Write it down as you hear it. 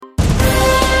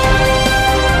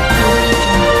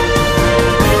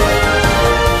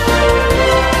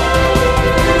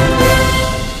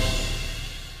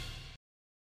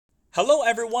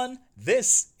everyone,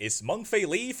 this is Mengfei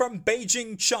Li from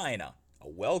Beijing, China.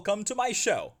 Welcome to my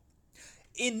show.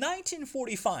 In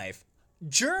 1945,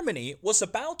 Germany was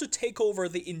about to take over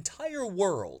the entire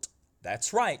world.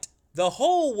 That's right, the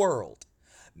whole world.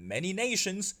 Many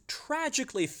nations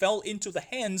tragically fell into the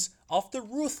hands of the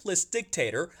ruthless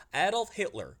dictator Adolf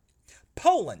Hitler.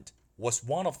 Poland was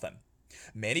one of them.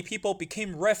 Many people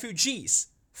became refugees,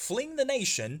 fleeing the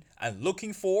nation and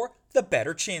looking for the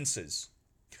better chances.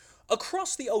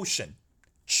 Across the ocean,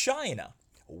 China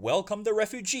welcomed the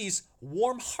refugees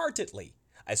warm-heartedly,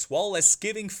 as well as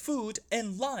giving food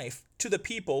and life to the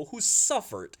people who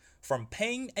suffered from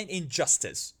pain and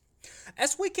injustice.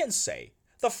 As we can say,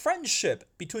 the friendship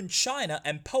between China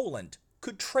and Poland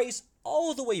could trace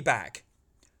all the way back.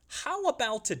 How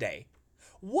about today?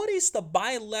 What is the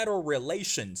bilateral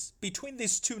relations between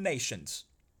these two nations?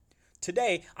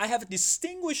 Today, I have a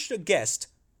distinguished guest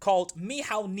called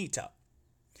Michał Nita.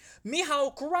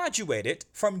 Michał graduated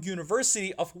from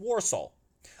University of Warsaw,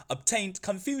 obtained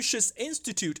Confucius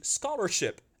Institute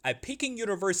scholarship at Peking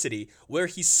University where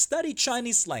he studied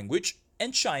Chinese language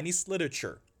and Chinese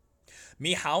literature.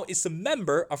 Michał is a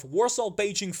member of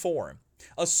Warsaw-Beijing Forum,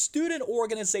 a student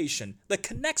organization that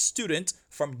connects students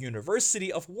from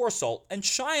University of Warsaw and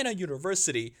China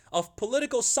University of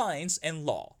Political Science and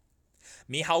Law.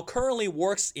 Michał currently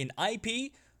works in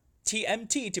IP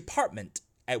TMT department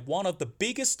at one of the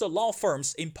biggest law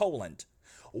firms in Poland.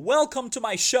 Welcome to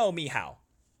my show, Michał.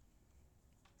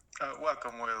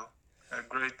 Welcome, Will.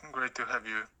 Great to have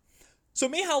you. So,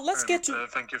 Michał, let's get to...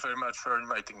 Thank you very much for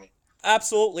inviting me.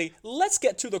 Absolutely. Let's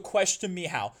get to the question,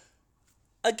 Michał.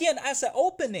 Again, as an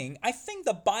opening, I think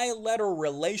the bilateral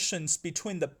relations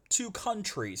between the two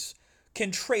countries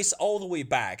can trace all the way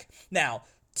back. Now,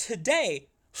 today,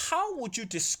 how would you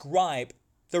describe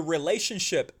the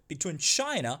relationship between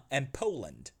China and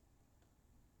Poland?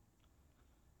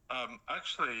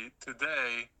 Actually,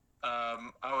 today our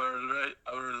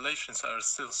relations are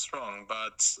still strong,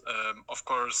 but of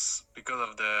course, because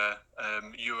of the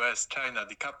U.S.-China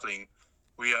decoupling,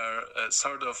 we are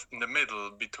sort of in the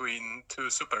middle between two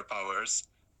superpowers,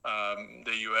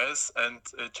 the U.S. and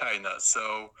China.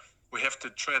 So we have to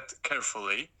tread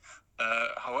carefully.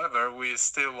 However, we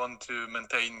still want to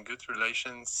maintain good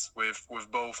relations with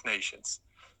both nations.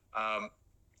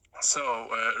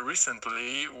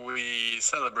 Recently, we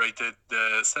celebrated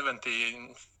the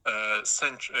 17th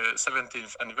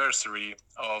anniversary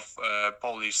of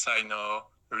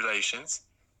Polish-Sino relations,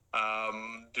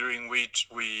 during which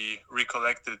we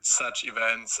recollected such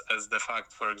events as the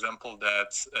fact, for example,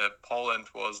 that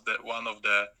Poland was one of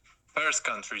the first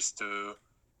countries to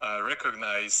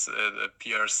recognize the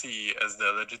PRC as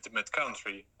the legitimate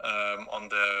country on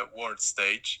the world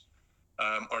stage,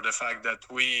 or the fact that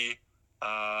we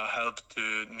helped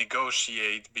to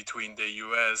negotiate between the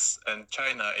US and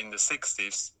China in the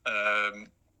 60s,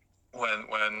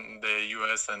 when the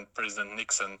US and President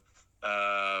Nixon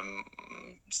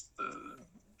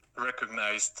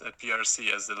recognized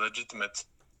PRC as the legitimate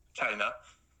China.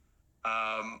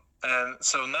 And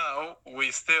so now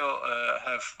we still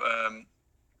have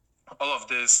all of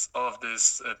this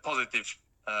positive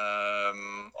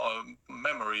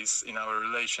memories in our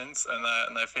relations, and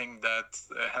I think that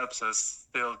helps us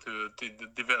still to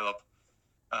develop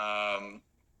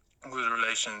good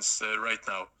relations right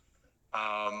now.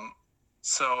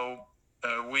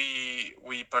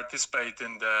 We participate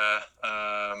in the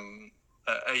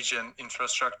Asian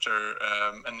Infrastructure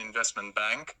and Investment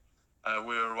Bank.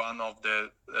 We are one of the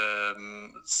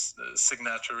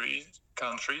signatory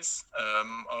countries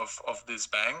of this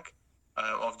bank,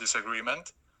 of this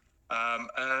agreement.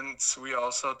 And we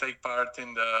also take part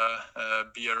in the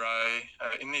BRI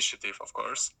initiative, of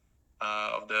course,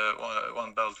 of the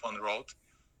One Belt, One Road.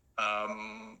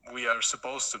 We are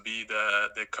supposed to be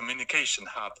the communication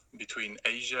hub between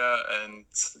Asia and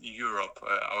Europe.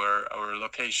 Our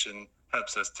location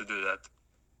helps us to do that.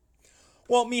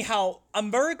 Well, Michał,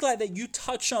 I'm very glad that you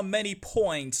touched on many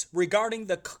points regarding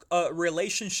the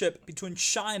relationship between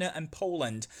China and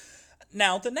Poland.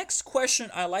 Now, the next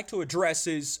question I'd like to address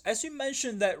is, as you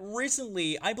mentioned that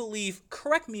recently, I believe,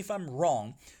 correct me if I'm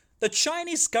wrong, the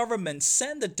Chinese government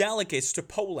sent the delegates to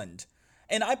Poland.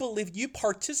 And I believe you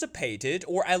participated,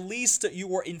 or at least you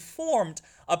were informed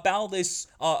about this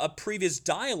previous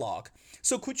dialogue.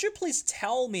 So could you please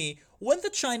tell me, when the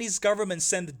Chinese government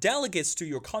sent the delegates to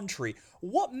your country,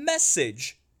 what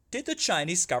message did the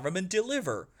Chinese government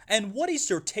deliver? And what is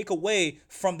your takeaway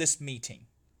from this meeting?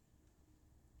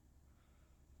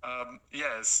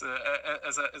 Yes,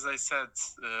 as I said,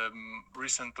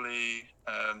 recently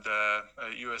the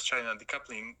U.S.-China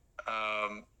decoupling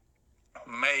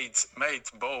made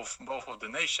both of the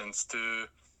nations to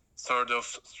sort of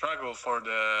struggle for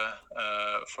the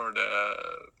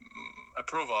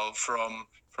approval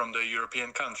from the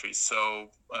European countries. So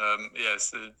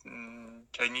yes,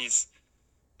 Chinese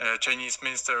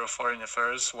Minister of Foreign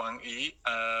Affairs Wang Yi.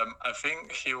 I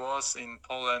think he was in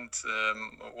Poland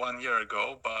 1 year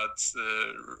ago, but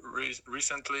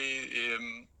recently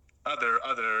other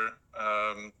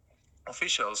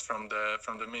officials from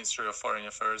the Ministry of Foreign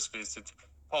Affairs visited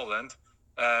Poland,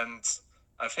 and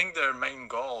I think their main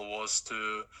goal was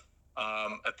to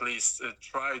at least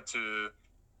try to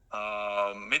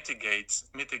mitigate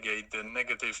the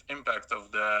negative impact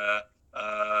of the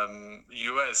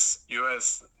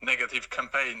US negative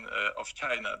campaign of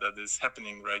China that is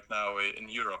happening right now in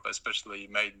Europe, especially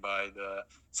made by the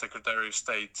Secretary of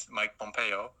State Mike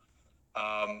Pompeo.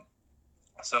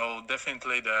 So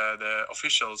definitely the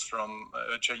officials from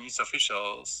Chinese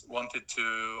officials wanted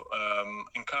to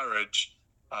encourage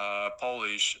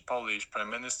Polish Prime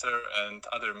Minister and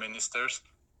other ministers,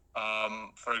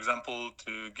 for example,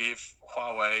 to give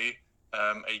Huawei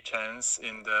a chance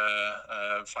in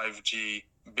the 5G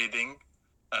bidding,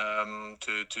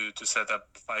 to set up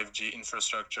 5G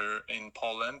infrastructure in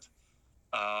Poland,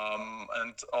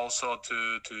 and also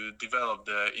to develop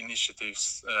the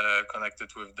initiatives connected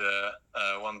with the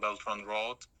One Belt One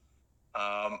Road,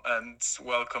 and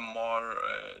welcome more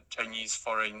Chinese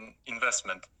foreign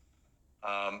investment.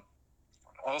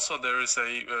 Also, there is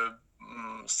a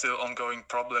still ongoing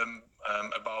problem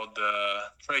about the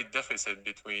trade deficit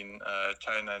between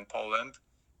China and Poland.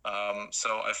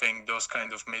 So I think those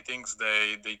kind of meetings,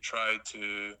 they try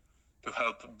to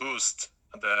help boost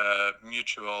the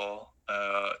mutual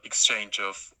exchange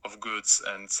of goods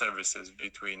and services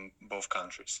between both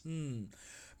countries.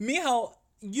 Mihao,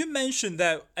 you mentioned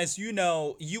that, as you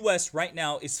know, U.S. right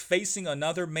now is facing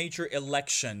another major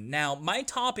election. Now, my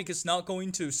topic is not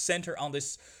going to center on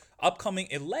this upcoming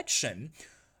election.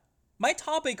 My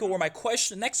topic or my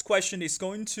next question is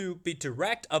going to be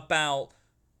direct about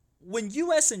when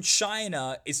U.S. and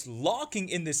China is locking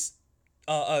in this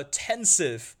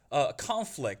tensive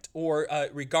conflict or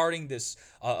regarding this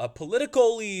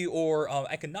politically or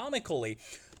economically,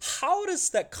 how does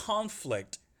that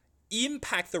conflict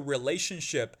impact the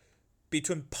relationship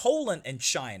between Poland and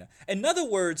China? In other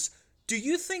words, do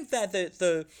you think that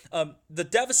the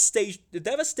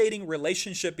devastating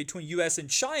relationship between U.S. and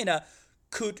China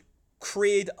could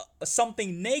create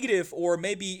something negative or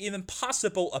maybe even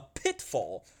possible a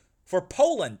pitfall for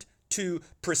Poland to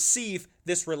perceive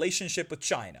this relationship with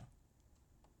China?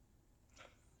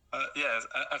 Yes,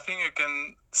 I think you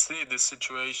can see the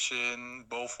situation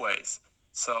both ways.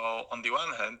 So, on the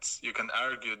one hand, you can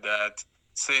argue that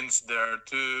since there are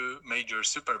two major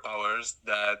superpowers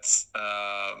that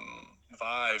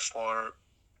vie for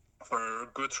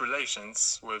good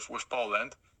relations with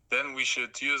Poland, then we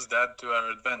should use that to our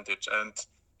advantage and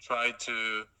try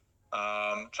to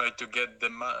get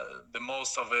the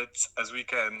most of it as we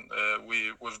can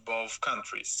with both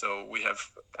countries. So we have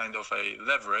kind of a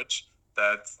leverage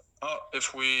that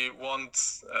if we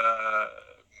want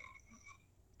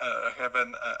have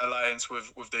an alliance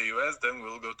with the US, then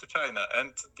we'll go to China,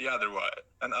 and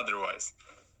otherwise.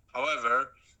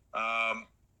 However,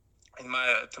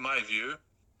 to my view,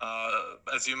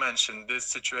 as you mentioned, this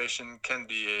situation can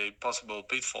be a possible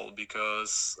pitfall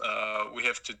because we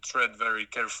have to tread very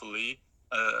carefully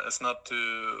as not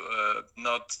to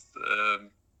not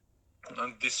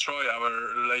destroy our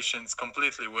relations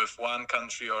completely with one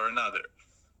country or another.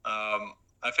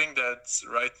 I think that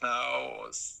right now,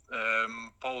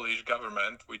 Polish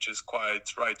government, which is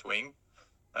quite right wing,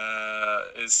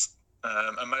 is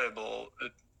amenable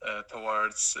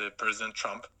towards President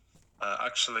Trump.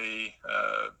 Actually,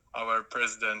 our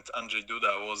president Andrzej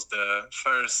Duda was the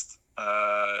first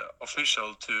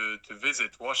official to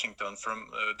visit Washington,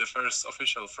 from the first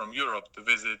official from Europe to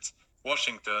visit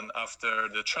Washington after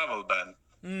the travel ban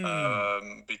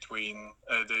between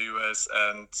the US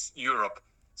and Europe.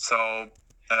 So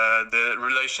the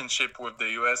relationship with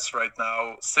the US right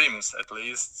now seems, at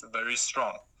least, very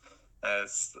strong.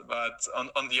 But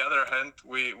on the other hand,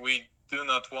 we do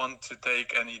not want to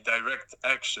take any direct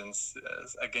actions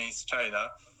against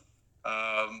China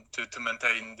to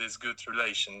maintain these good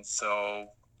relations. So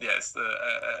yes,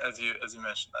 as you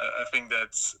mentioned, I think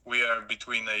that we are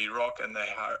between a rock and a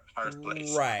hard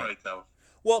place right now.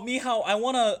 Well, Mihao, I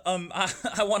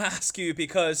wanna ask you,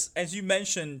 because as you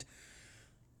mentioned,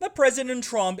 that President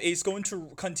Trump is going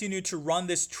to continue to run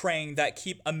this train that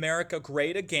keep America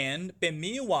great again. But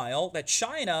meanwhile, that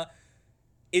China,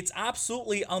 it's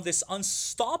absolutely on this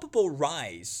unstoppable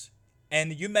rise.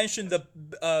 And you mentioned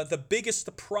the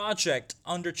biggest project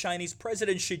under Chinese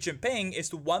President Xi Jinping is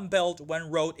the One Belt One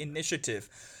Road initiative.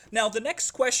 Now, the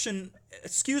next question,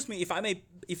 excuse me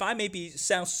if I maybe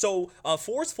sound so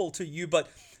forceful to you, but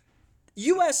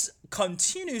U.S.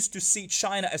 continues to see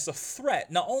China as a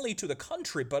threat not only to the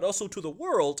country but also to the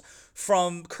world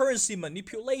from currency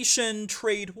manipulation,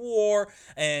 trade war,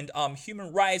 and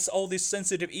human rights, all these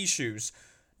sensitive issues.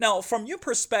 Now, from your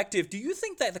perspective, do you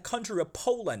think that the country of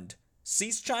Poland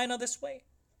sees China this way?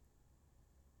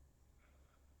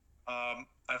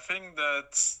 I think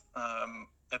that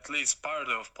at least part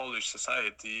of Polish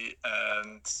society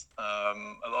and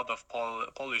a lot of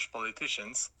Polish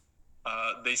politicians,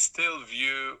 they still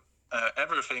view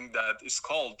everything that is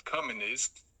called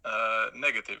communist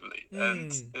negatively.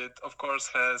 And Mm, it, of course,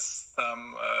 has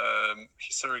some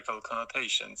historical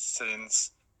connotations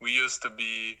since we used to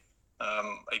be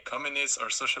a communist or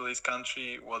socialist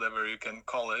country, whatever you can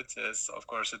call it. Yes, of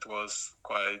course, it was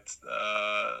quite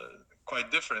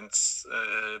different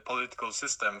political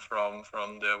system from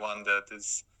the one that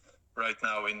is right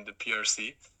now in the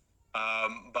PRC.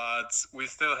 But we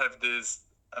still have this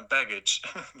baggage,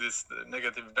 this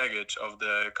negative baggage of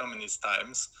the communist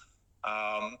times.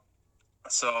 Um,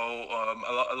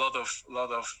 a lot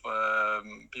of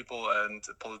people and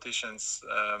politicians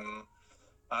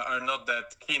are not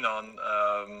that keen on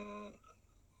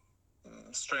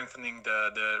strengthening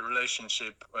the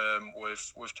relationship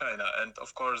with China, and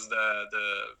of course the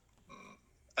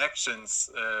actions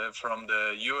from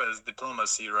the U.S.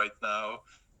 diplomacy right now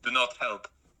do not help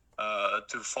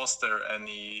to foster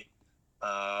any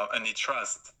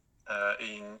trust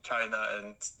in China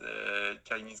and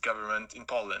Chinese government in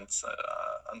Poland.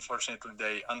 Unfortunately,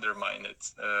 they undermine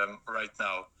it right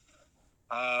now.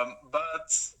 But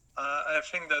I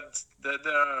think that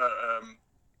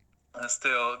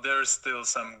there's still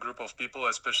some group of people,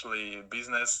 especially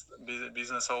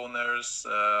business owners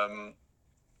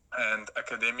and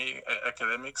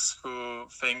academics, who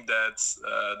think that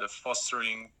the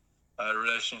fostering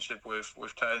relationship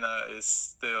with China is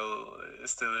still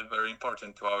very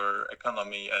important to our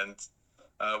economy, and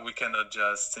we cannot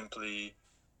just simply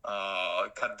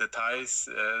cut the ties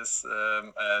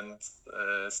and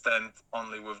stand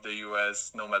only with the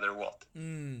U.S. no matter what.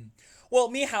 well,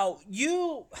 Mihao,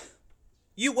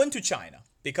 you went to China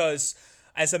because,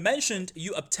 as I mentioned,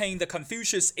 you obtained the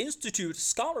Confucius Institute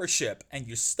scholarship and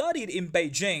you studied in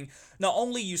Beijing. Not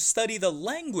only you study the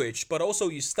language, but also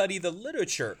you study the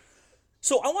literature.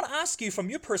 So I want to ask you, from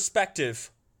your perspective,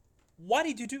 why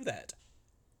did you do that?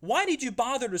 Why did you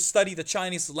bother to study the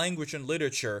Chinese language and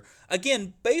literature?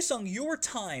 Again, based on your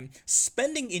time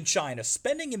spending in China,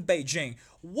 spending in Beijing,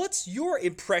 what's your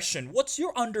impression? What's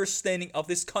your understanding of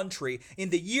this country in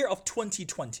the year of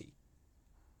 2020?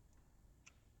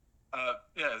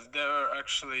 Yes, there are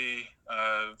actually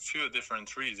a few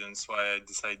different reasons why I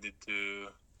decided to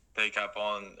take up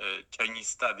on Chinese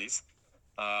studies.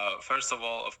 First of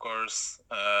all, of course,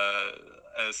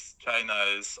 as China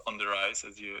is on the rise,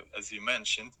 as you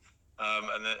mentioned,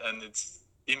 and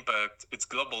its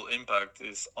global impact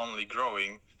is only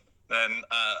growing, then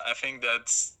I think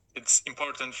that it's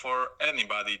important for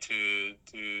anybody to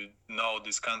know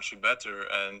this country better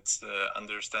and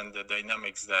understand the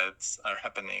dynamics that are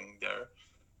happening there.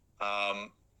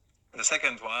 Um, the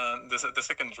second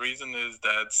reason is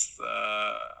that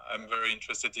I'm very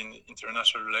interested in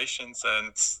international relations,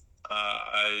 and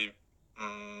I,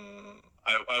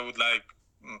 I would like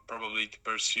probably to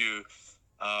pursue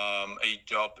a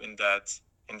job in that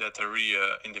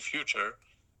area in the future.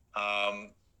 Um,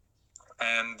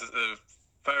 and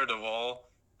third of all,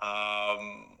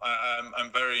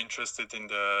 I'm very interested in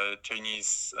the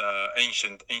Chinese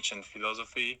ancient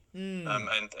philosophy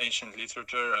and ancient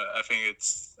literature. I think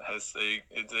it's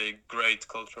a great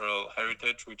cultural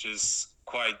heritage, which is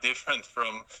quite different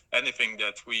from anything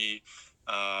that we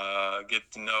get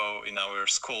to know in our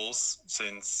schools,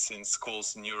 since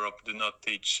schools in Europe do not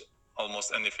teach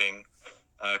almost anything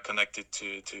connected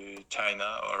to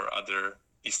China or other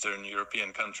Eastern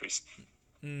European countries.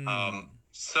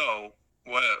 So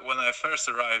when I first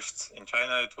arrived in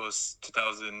China, it was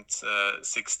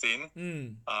 2016.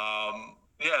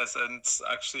 Yes, and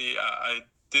actually I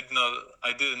didn't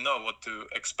know what to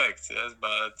expect. Yes,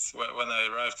 but when I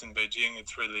arrived in Beijing,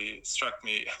 it really struck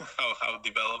me how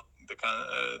developed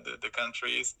the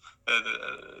country is,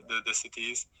 the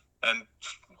cities, and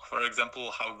for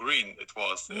example how green it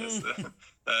was. Yes,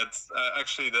 that's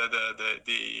actually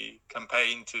the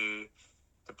campaign to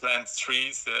plant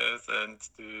trees, yes, and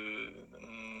to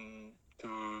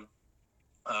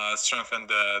strengthen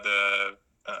the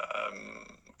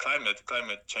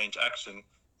climate change action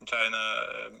China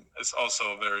is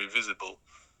also very visible.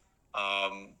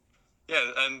 Um,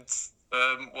 yeah, and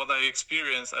what I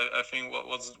experienced, I think what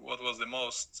was the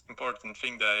most important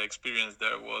thing that I experienced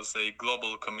there was a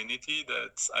global community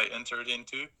that I entered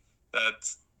into. That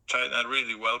China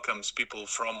really welcomes people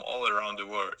from all around the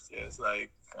world. Yes,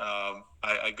 like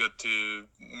I got to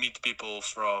meet people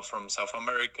from South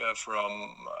America,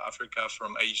 from Africa,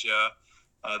 from Asia.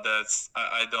 That's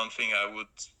I don't think I would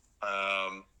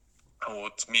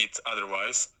meet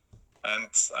otherwise, and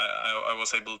I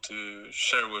was able to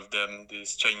share with them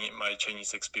my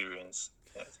Chinese experience.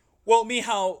 Yes. Well,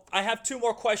 Mihao, I have two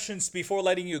more questions before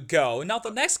letting you go. Now,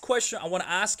 the next question I want to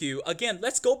ask you again,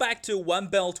 let's go back to One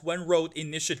Belt, One Road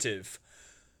initiative.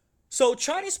 So,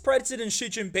 Chinese President Xi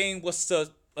Jinping was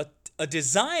a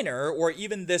designer or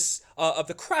even this of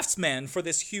the craftsman for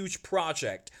this huge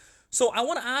project. So, I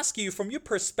want to ask you from your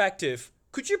perspective,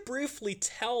 could you briefly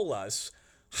tell us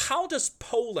how does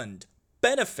Poland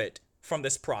benefit from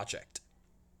this project?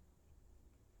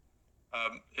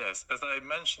 Yes, as I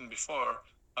mentioned before,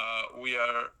 we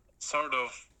are sort of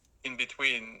in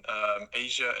between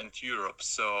Asia and Europe.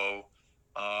 So,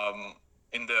 um,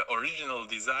 in the original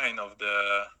design of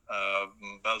the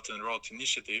Belt and Road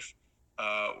Initiative,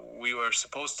 we were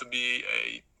supposed to be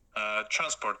a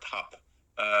transport hub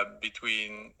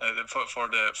between for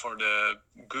the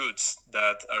goods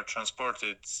that are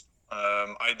transported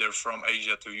either from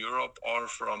Asia to Europe or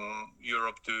from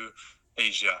Europe to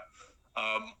Asia.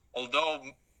 Although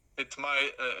it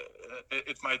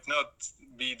might not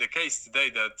be the case today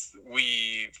that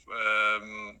we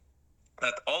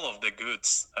that all of the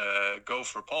goods go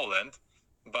for Poland,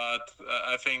 but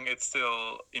I think it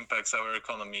still impacts our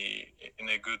economy in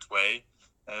a good way.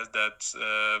 That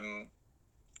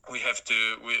we have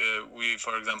to we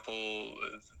for example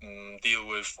deal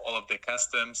with all of the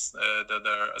customs that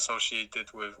are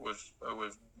associated with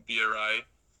BRI.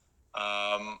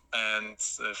 And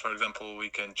for example, we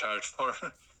can charge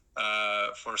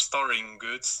for storing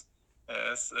goods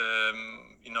as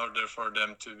in order for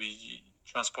them to be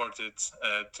transported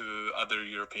to other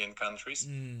European countries.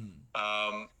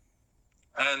 Um,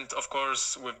 and of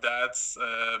course, with that,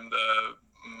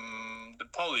 the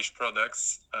Polish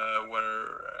products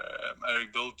were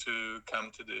able to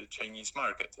come to the Chinese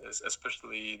market,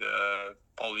 especially the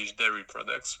Polish dairy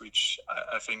products, which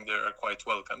I think they are quite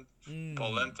welcome in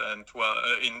Poland and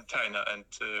in China, and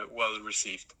well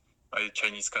received by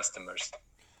Chinese customers.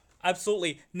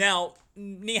 Absolutely. Now,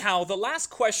 Nihao, the last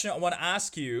question I want to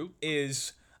ask you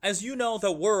is, as you know,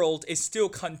 the world is still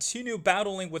continue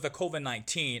battling with the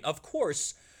COVID-19. Of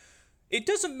course, it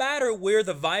doesn't matter where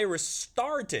the virus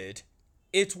started.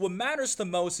 It's what matters the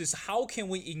most is how can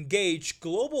we engage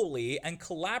globally and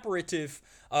collaborative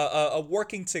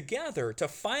working together to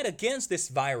fight against this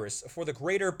virus for the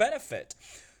greater benefit.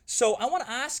 So I want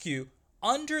to ask you,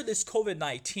 under this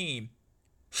COVID-19,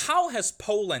 how has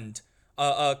Poland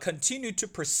continued to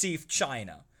perceive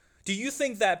China? Do you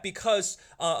think that because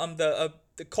the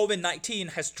COVID-19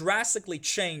 has drastically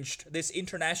changed this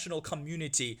international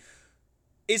community,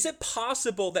 is it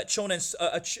possible that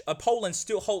Poland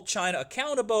still hold China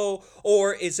accountable,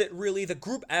 or is it really the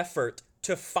group effort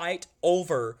to fight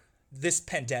over this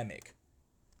pandemic?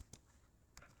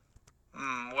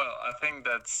 Well, I think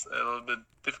that's a little bit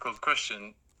difficult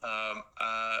question.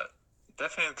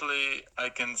 Definitely, I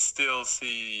can still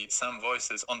see some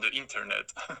voices on the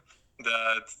internet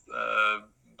that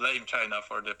blame China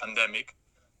for the pandemic.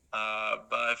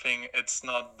 But I think it's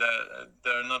not that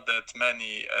there are not that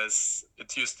many as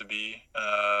it used to be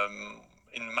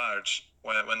in March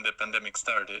when the pandemic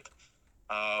started.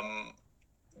 Um,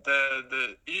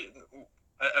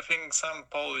 I think some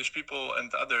Polish people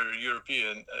and other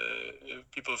European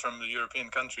people from the European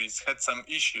countries had some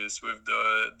issues with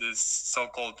this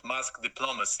so-called mask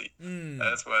diplomacy.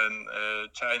 That's when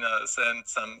China sent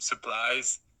some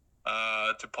supplies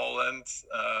to Poland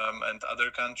and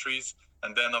other countries,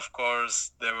 and then of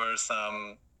course there were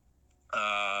some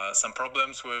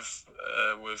problems with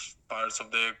parts of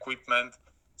the equipment.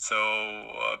 So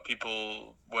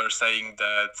people were saying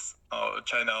that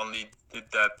China only did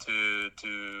that to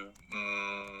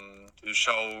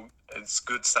show its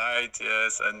good side,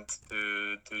 yes, and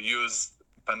to use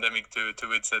pandemic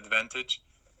to its advantage.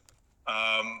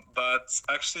 But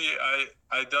actually,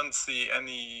 I don't see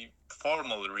any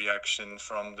formal reaction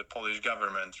from the Polish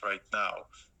government right now.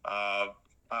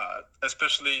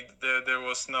 Especially there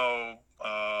was no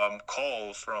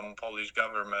call from Polish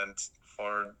government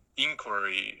for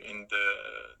inquiry in the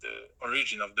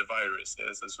origin of the virus,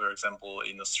 as for example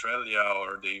in Australia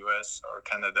or the US or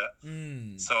Canada.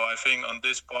 So I think on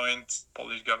this point,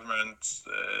 Polish government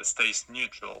stays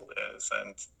neutral, yes,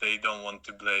 and they don't want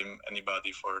to blame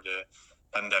anybody for the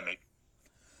pandemic.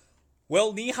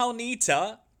 Well, Nihao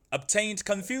Nita obtained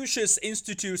Confucius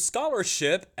Institute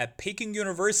scholarship at Peking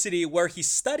University, where he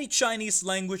studied Chinese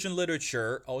language and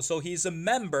literature. Also, he's a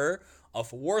member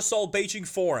of Warsaw Beijing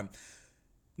Forum.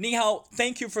 Nihao,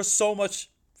 thank you for so much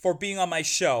for being on my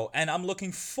show, and I'm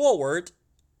looking forward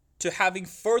to having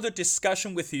further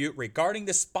discussion with you regarding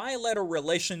the bilateral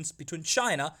relations between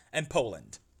China and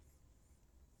Poland.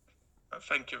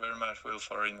 Thank you very much, Will,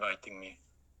 for inviting me.